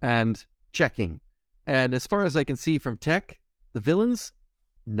 and checking. And as far as I can see from tech, the villains,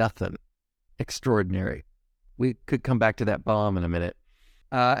 nothing extraordinary. We could come back to that bomb in a minute.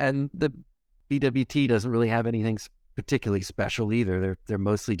 And the BWT doesn't really have anything particularly special either. They're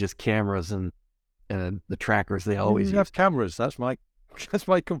mostly just cameras and the trackers they always use. Have cameras. That's my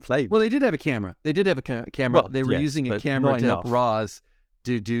complaint. Well, they did have a camera. They did have a camera. Well, they were yes, using a but camera not to help enough. Roz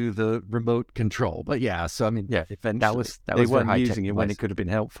to do the remote control. But yeah, so I mean, Yeah, eventually. that was they their weren't high-tech using it when device. it could have been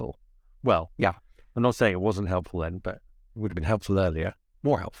helpful. Well, Yeah. I'm not saying it wasn't helpful then, but it would have been helpful earlier.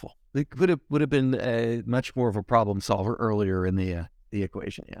 More helpful. It would have been much more of a problem solver earlier in the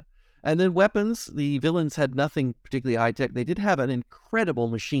equation. Yeah. And then weapons, the villains had nothing particularly high tech. They did have an incredible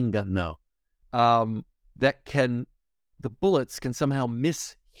machine gun, though, the bullets can somehow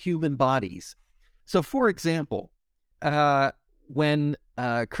miss human bodies. So, for example, when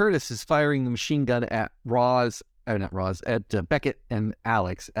Curtis is firing the machine gun at Beckett and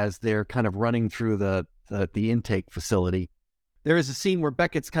Alex as they're kind of running through the intake facility, there is a scene where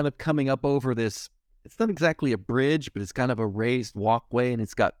Beckett's kind of coming up over this. It's not exactly a bridge, but it's kind of a raised walkway, and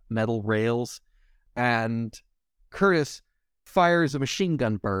it's got metal rails. And Curtis fires a machine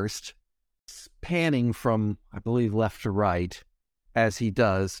gun burst, panning from, I believe, left to right, as he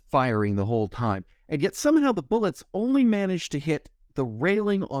does, firing the whole time. And yet somehow the bullets only manage to hit the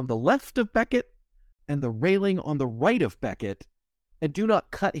railing on the left of Beckett and the railing on the right of Beckett, and do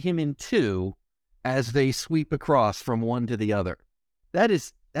not cut him in two as they sweep across from one to the other. That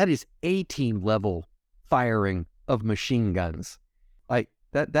is A-team level firing of machine guns. Like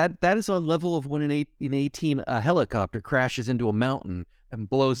that is on level of when an A-team helicopter crashes into a mountain and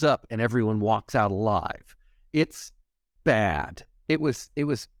blows up and everyone walks out alive. It's bad. It was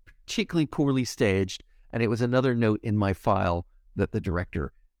particularly poorly staged, and it was another note in my file that the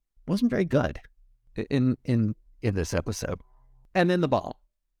director wasn't very good in this episode. And then the bomb.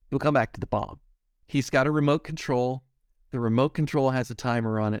 We'll come back to the bomb. He's got a remote control. The remote control has a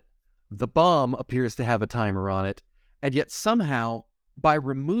timer on it. The bomb appears to have a timer on it. And yet somehow, by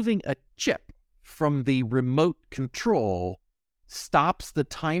removing a chip from the remote control, stops the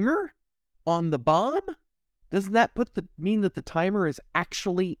timer on the bomb? Doesn't that mean that the timer is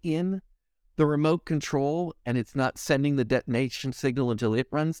actually in the remote control and it's not sending the detonation signal until it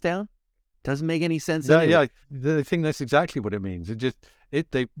runs down? Doesn't make any sense. Yeah, I think that's exactly what it means.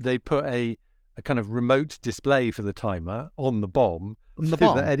 They put a kind of remote display for the timer on the bomb,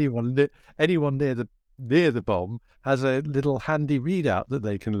 that anyone near the bomb has a little handy readout that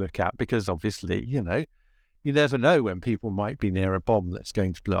they can look at, because obviously, you never know when people might be near a bomb that's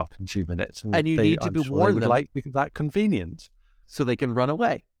going to blow up in 2 minutes, and you need to be warned them, like that convenience, so they can run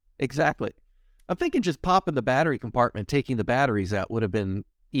away. Exactly. I'm thinking just popping the battery compartment, taking the batteries out would have been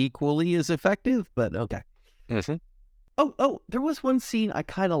equally as effective, but okay. Mm-hmm. There was one scene I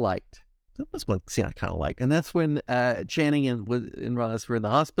kind of liked. And that's when Channing and Ross were in the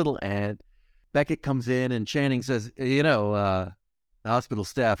hospital, and Beckett comes in, and Channing says, the hospital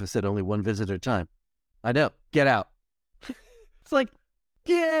staff has said only one visit at a time. I know. Get out. It's like,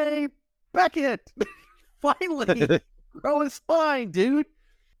 yay, Beckett! Finally, grow a spine, dude.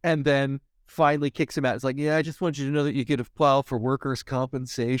 And then finally kicks him out. It's like, yeah, I just want you to know that you get a file for workers'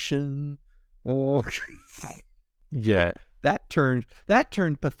 compensation. Oh, yeah. That turned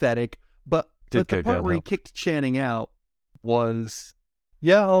pathetic. But the part where he kicked Channing out was,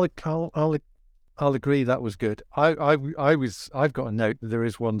 yeah, I'll agree that was good. I've got a note that there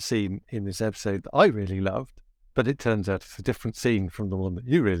is one scene in this episode that I really loved, but it turns out it's a different scene from the one that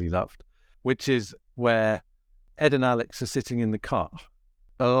you really loved, which is where Ed and Alex are sitting in the car.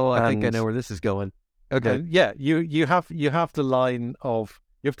 Oh, I think I know where this is going. Okay. Yeah, you have the line of,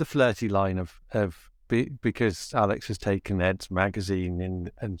 you have the flirty line of because Alex has taken Ed's magazine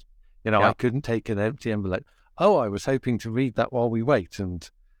and I couldn't take an empty envelope. Oh, I was hoping to read that while we wait. And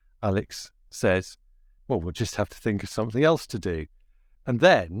Alex says, well, we'll just have to think of something else to do. And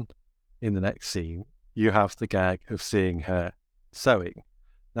then in the next scene, you have the gag of seeing her sewing.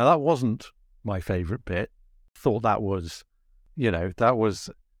 Now, that wasn't my favourite bit. Thought that was, that was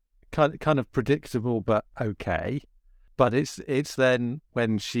kind of predictable, but okay. But it's then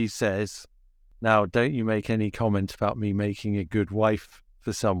when she says, now, don't you make any comment about me making a good wife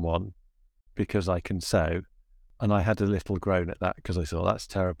for someone because I can sew. And I had a little groan at that because I thought, that's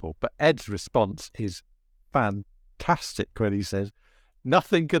terrible. But Ed's response is fantastic when he says,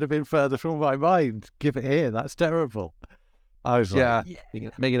 nothing could have been further from my mind. Give it here. That's terrible. I was like,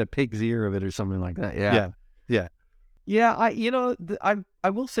 making a pig's ear of it or something like that. Yeah. I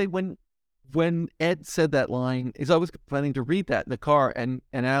will say when Ed said that line, is I was planning to read that in the car, and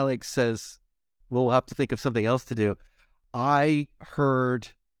Alex says, we'll have to think of something else to do. I heard,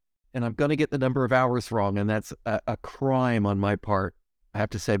 and I'm going to get the number of hours wrong, and that's a crime on my part, I have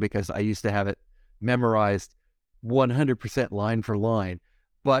to say, because I used to have it memorized 100% line for line.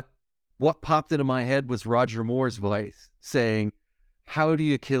 But what popped into my head was Roger Moore's voice saying, how do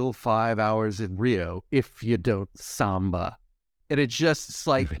you kill 5 hours in Rio if you don't samba? And it's just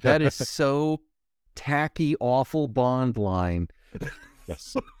like, that is so tacky, awful Bond line.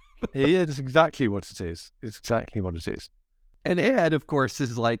 Yes. It's exactly what it is. It's exactly what it is. And Ed, of course,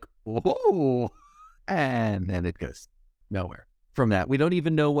 is like, whoa. And then it goes nowhere from that. We don't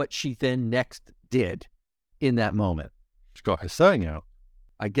even know what she then next did in that moment. She got her sewing out.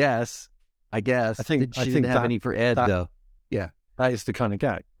 I guess. I think she didn't have any for Ed, though. Yeah. That is the kind of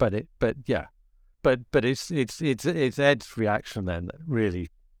gag. But it's Ed's reaction then that really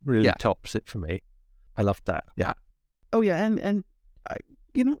tops it for me. I loved that. Yeah. Oh, yeah. And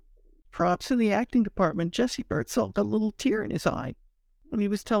props in the acting department. Jesse Birdsall got a little tear in his eye when he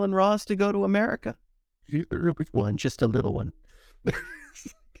was telling Roz to go to America. Just a little one.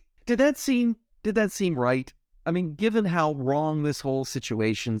 Did that seem right? I mean, given how wrong this whole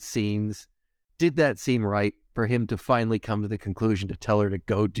situation seems, did that seem right for him to finally come to the conclusion to tell her to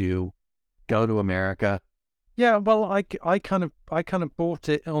go to America? Yeah, well, I kind of bought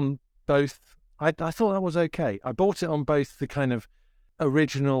it on both. I thought that was okay. I bought it on both the kind of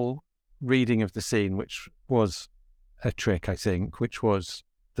original reading of the scene, which was a trick, I think, which was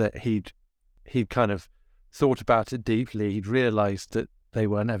that he'd kind of thought about it deeply. He'd realised that they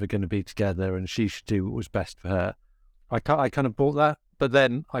were never going to be together and she should do what was best for her. I kind of bought that, but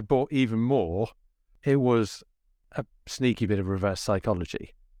then I bought even more. It was a sneaky bit of reverse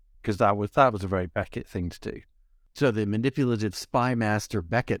psychology, because that was a very Beckett thing to do. So the manipulative spy master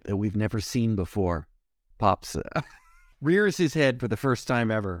Beckett that we've never seen before pops rears his head for the first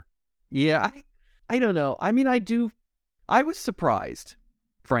time ever. Yeah, I don't know. I mean, I was surprised,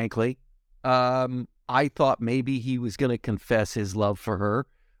 frankly. I thought maybe he was going to confess his love for her,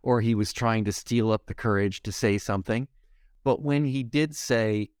 or he was trying to steal up the courage to say something. But when he did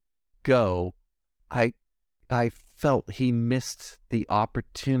say go, I felt he missed the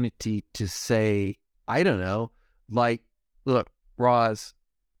opportunity to say, I don't know, like, look, Roz,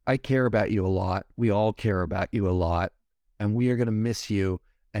 I care about you a lot. We all care about you a lot. And we are going to miss you.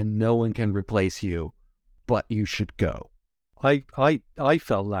 And no one can replace you. But you should go. I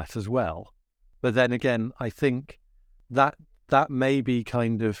felt that as well. But then again, I think that may be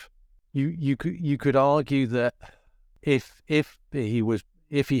kind of, you could argue that if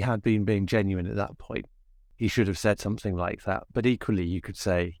he had been being genuine at that point, he should have said something like that. But equally, you could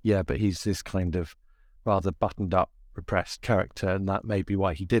say, yeah, but he's this kind of rather buttoned up, repressed character, and that may be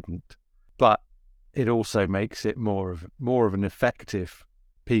why he didn't. But it also makes it more of an effective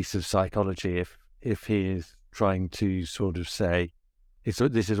piece of psychology if he is trying to sort of say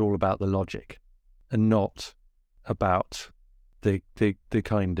this is all about the logic and not about the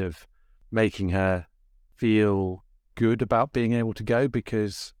kind of making her feel good about being able to go,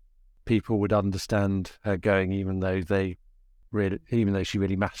 because people would understand her going even though she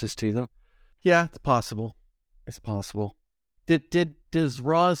really matters to them. Yeah, it's possible. It's possible. Does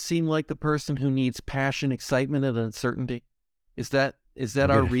Roz seem like the person who needs passion, excitement, and uncertainty? Is that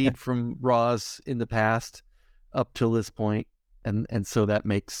our read from Roz in the past up till this point, and so that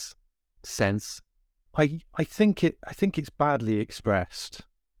makes sense? I think it's badly expressed.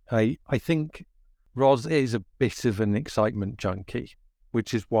 I think Roz is a bit of an excitement junkie,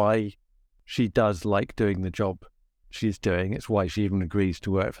 which is why she does like doing the job she's doing. It's why she even agrees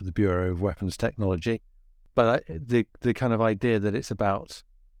to work for the Bureau of Weapons Technology. But the kind of idea that it's about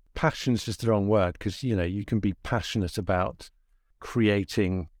passion's just the wrong word, because you can be passionate about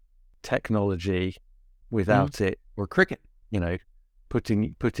creating technology without it, or cricket,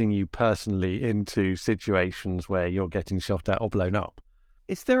 putting you personally into situations where you're getting shot at or blown up.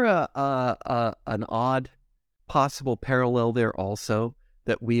 Is there an odd possible parallel there also,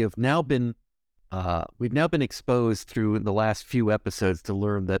 that we've now been exposed through the last few episodes to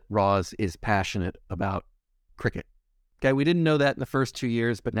learn that Roz is passionate about cricket. Okay, we didn't know that in the first 2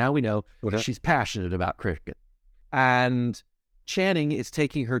 years, but now we know she's passionate about cricket. And Channing is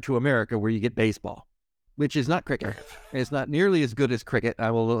taking her to America where you get baseball, which is not cricket. It's not nearly as good as cricket.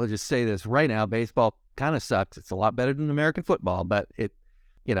 I will just say this right now. Baseball kind of sucks. It's a lot better than American football, but it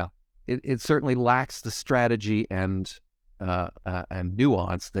certainly lacks the strategy and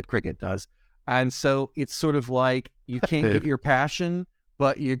nuance that cricket does. And so it's sort of like you can't get your passion,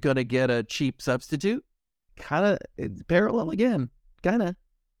 but you're going to get a cheap substitute. Kind of parallel again, kind of.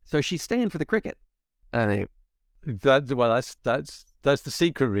 So she's staying for the cricket. That's the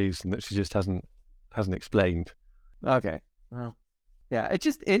secret reason that she just hasn't explained. Okay. Well, yeah.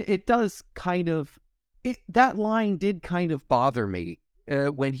 It does kind of. That line did kind of bother me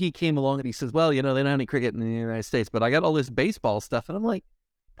when he came along and he says, "Well, they don't have any cricket in the United States, but I got all this baseball stuff," and I'm like,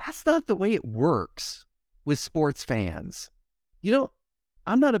 that's not the way it works with sports fans.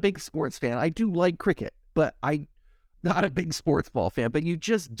 I'm not a big sports fan. I do like cricket, but I'm not a big sports ball fan. But you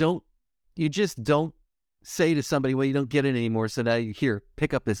just don't say to somebody, well, you don't get it anymore, so now you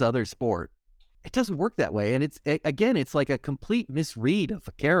pick up this other sport. It doesn't work that way. And it's like a complete misread of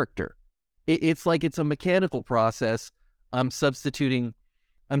a character. It's like it's a mechanical process. I'm substituting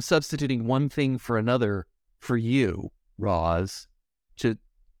one thing for another for you, Roz, to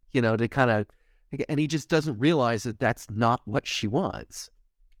kind of, and he just doesn't realize that that's not what she wants.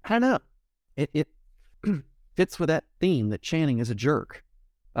 I don't know. It fits with that theme that Channing is a jerk.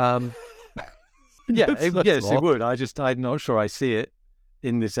 Yes, it would. I'm not sure I see it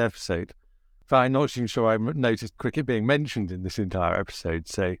in this episode. But I'm not even sure I noticed cricket being mentioned in this entire episode.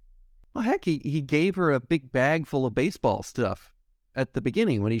 So, well, heck, he gave her a big bag full of baseball stuff at the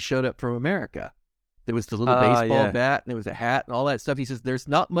beginning when he showed up from America. There was the little baseball bat, and there was a hat and all that stuff. He says, there's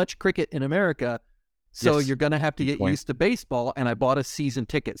not much cricket in America, so you're going to have to get used to baseball. And I bought us season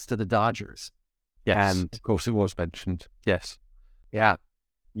tickets to the Dodgers. Yes, and of course it was mentioned. Yes. Yeah.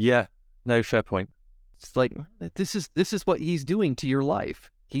 Yeah. No, fair point. It's like, this is what he's doing to your life.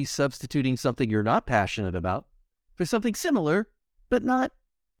 He's substituting something you're not passionate about for something similar, but not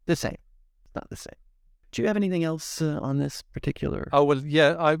the same. It's not the same. Do you have anything else on this particular? Oh, well,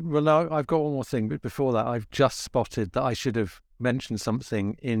 yeah. I've got one more thing, but before that, I've just spotted that I should have mentioned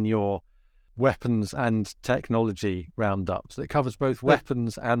something in your weapons and technology roundup that covers both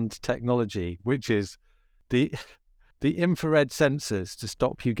weapons and technology, which is the infrared sensors to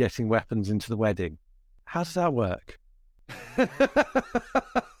stop you getting weapons into the wedding. How does that work?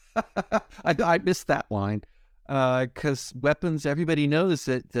 I missed that line. Because weapons, everybody knows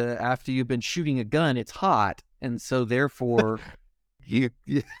that after you've been shooting a gun, it's hot, and so therefore, I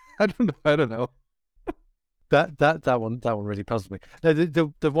don't know. That one really puzzled me. No,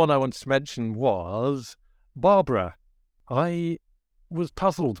 the one I wanted to mention was Barbara. I was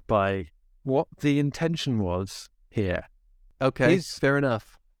puzzled by what the intention was here. Okay, fair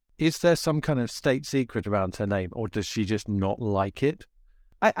enough. Is there some kind of state secret around her name, or does she just not like it?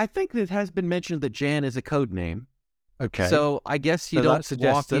 I think it has been mentioned that Jan is a code name. Okay. So I guess you don't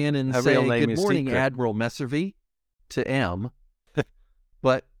walk in and say, good morning, Admiral Messervy, to M.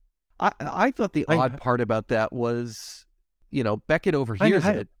 But I thought the odd part about that was, Beckett overhears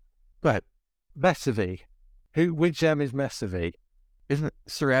it. Go ahead. Messervy. Which M is Messervy? Isn't it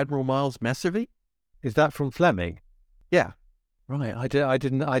Sir Admiral Miles Messervy? Is that from Fleming? Yeah. Right. I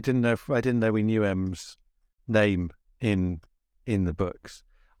didn't know we knew M's name in the books.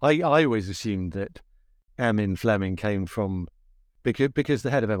 I always assumed that M in Fleming came from because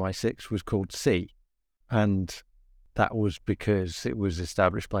the head of MI6 was called C, and that was because it was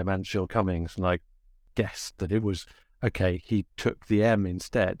established by Mansfield Cummings, and I guessed that it was okay. He took the M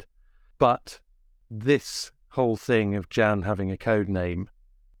instead, but this whole thing of Jan having a code name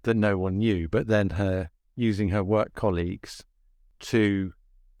that no one knew, but then her using her work colleagues to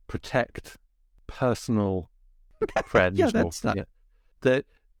protect personal friends. Yeah, that's not...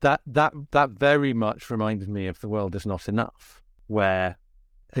 That very much reminded me of The World Is Not Enough, where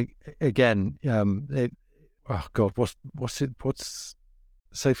again, oh God, what's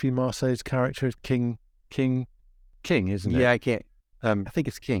Sophie Marceau's character? King, isn't it? Yeah, I can't. I think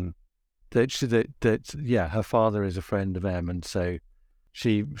it's King. That her father is a friend of M, and so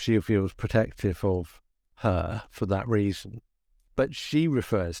she feels protective of her for that reason. But she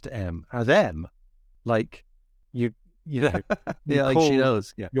refers to M as M, like you know, yeah, like she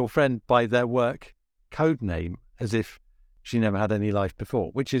knows your friend by their work code name as if she never had any life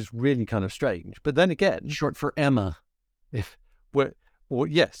before, which is really kind of strange. But then again, short for Emma.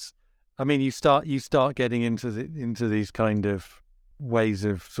 Yes, I mean you start getting into these kind of ways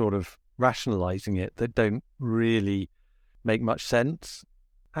of sort of rationalizing it that don't really make much sense,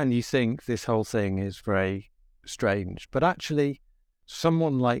 and you think this whole thing is very strange. But actually,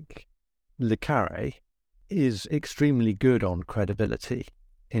 someone like Le Carré is extremely good on credibility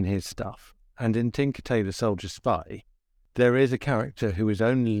in his stuff. And in Tinker Tailor Soldier Spy, there is a character who is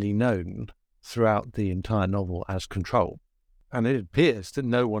only known throughout the entire novel as Control. And it appears that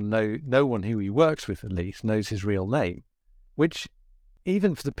no one who he works with, at least, knows his real name, which,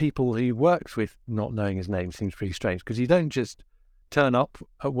 even for the people he works with not knowing his name, seems pretty strange, because you don't just turn up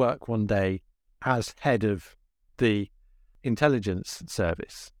at work one day as head of the intelligence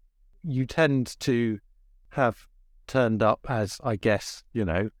service. You tend to have turned up as, I guess,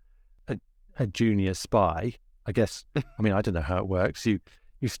 a junior spy. I guess, I mean, I don't know how it works. You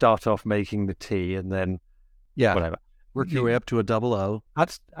start off making the tea and then, whatever. Work your way up to a 00.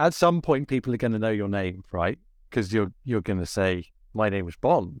 At some point, people are going to know your name, right? Because you're going to say, my name was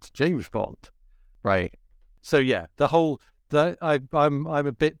Bond, James Bond. Right. So, yeah, I'm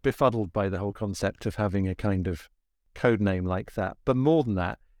a bit befuddled by the whole concept of having a kind of code name like that. But more than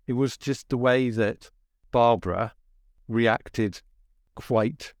that, it was just the way that Barbara reacted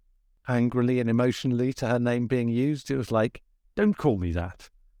quite angrily and emotionally to her name being used. It was like, don't call me that,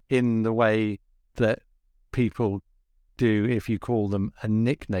 in the way that people do if you call them a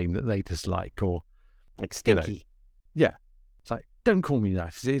nickname that they dislike, or like Stinky. Yeah. It's like, don't call me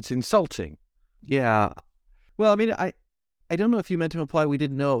that. It's insulting. Yeah. Well, I mean, I don't know if you meant to imply we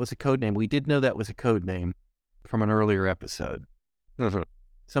didn't know it was a code name. We did know that was a code name from an earlier episode. Mm-hmm.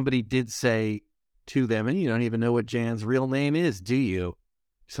 Somebody did say to them, and you don't even know what Jan's real name is, do you?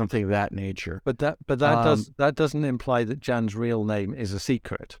 Something of that nature. But that doesn't imply that Jan's real name is a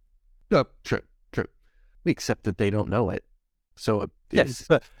secret. No, true. Except that they don't know it. So yes,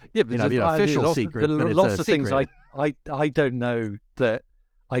 but the official secret. There are lots of things I don't know that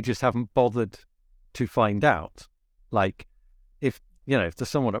I just haven't bothered to find out. Like if there's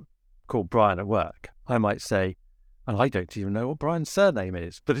someone called Brian at work, I might say, and I don't even know what Brian's surname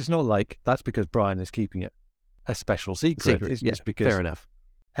is. But it's not like that's because Brian is keeping it a special secret. It's just because fair enough.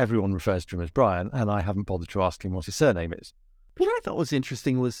 Everyone refers to him as Brian, and I haven't bothered to ask him what his surname is. What I thought was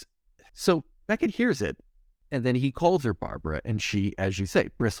interesting was, so Beckett hears it, and then he calls her Barbara, and she, as you say,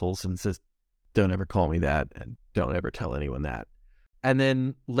 bristles and says, don't ever call me that, and don't ever tell anyone that. And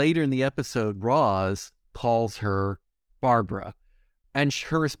then later in the episode, Roz calls her Barbara, and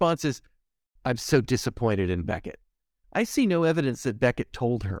her response is, I'm so disappointed in Beckett. I see no evidence that Beckett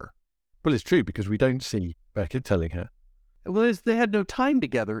told her. Well, it's true, because we don't see Beckett telling her. Well, they had no time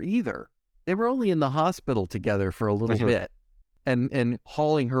together either. They were only in the hospital together for a little bit, and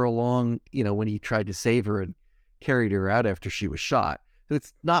hauling her along, when he tried to save her and carried her out after she was shot.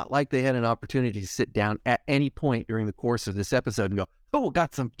 It's not like they had an opportunity to sit down at any point during the course of this episode and go, oh,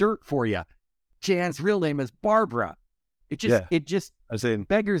 got some dirt for you. Jan's real name is Barbara. It just as in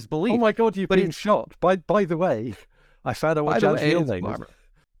beggars belief. Oh my God, you've been shot. By the way, I found out what Jan's real name is.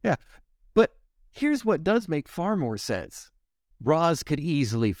 Yeah. But here's what does make far more sense. Roz could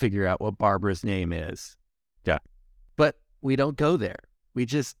easily figure out what Barbara's name is. Yeah. But we don't go there. We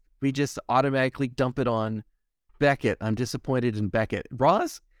just automatically dump it on Beckett. I'm disappointed in Beckett.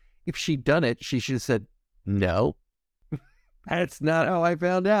 Roz, if she'd done it, she should have said, no, that's not how I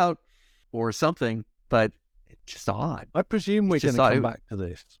found out, or something. But it's just odd. I presume we're going to come back to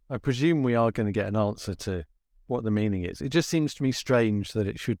this. I presume we are going to get an answer to what the meaning is. It just seems to me strange that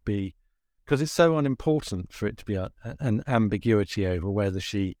it should be, because it's so unimportant for it to be an ambiguity over whether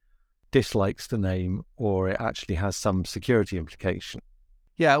she dislikes the name or it actually has some security implication.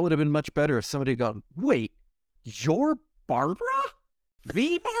 Yeah, it would have been much better if somebody had gone, wait, you're Barbara?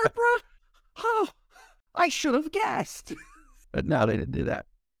 The Barbara? Oh, I should have guessed. But no, they didn't do that.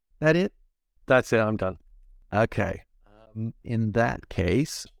 That it? That's it. I'm done. Okay. In that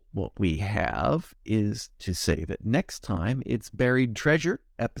case, what we have is to say that next time it's Buried Treasure,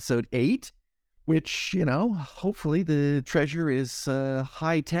 episode 8, which, hopefully the treasure is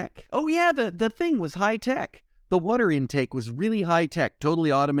high tech. Oh, yeah, the thing was high tech. The water intake was really high tech,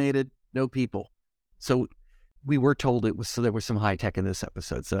 totally automated, no people. So we were told there was some high tech in this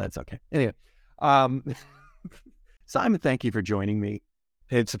episode, so that's okay. Anyway, Simon, thank you for joining me.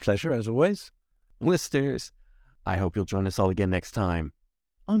 It's a pleasure, as always. Listeners, I hope you'll join us all again next time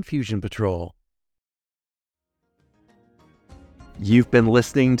on Fusion Patrol. You've been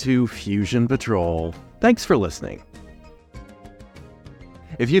listening to Fusion Patrol. Thanks for listening.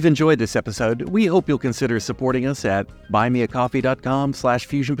 If you've enjoyed this episode, we hope you'll consider supporting us at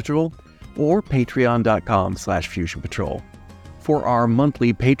buymeacoffee.com/FusionPatrol or patreon.com/FusionPatrol. For our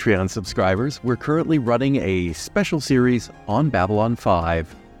monthly Patreon subscribers, we're currently running a special series on Babylon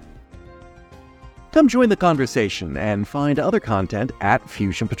 5. Come join the conversation and find other content at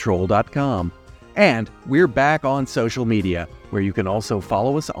FusionPatrol.com. And we're back on social media, where you can also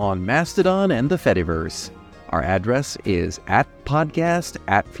follow us on Mastodon and the Fediverse. Our address is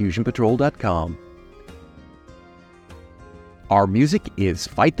 @podcast@FusionPatrol.com. Our music is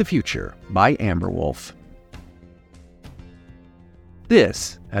Fight the Future by Amberwolf.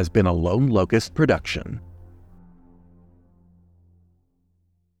 This has been a Lone Locust production.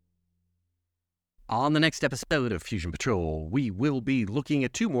 On the next episode of Fusion Patrol, we will be looking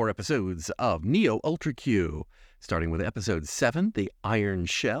at 2 more episodes of Neo Ultra Q, starting with episode 7, The Iron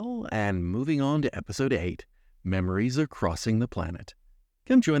Shell, and moving on to episode 8, Memories Are Crossing the Planet.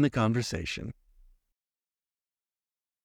 Come join the conversation.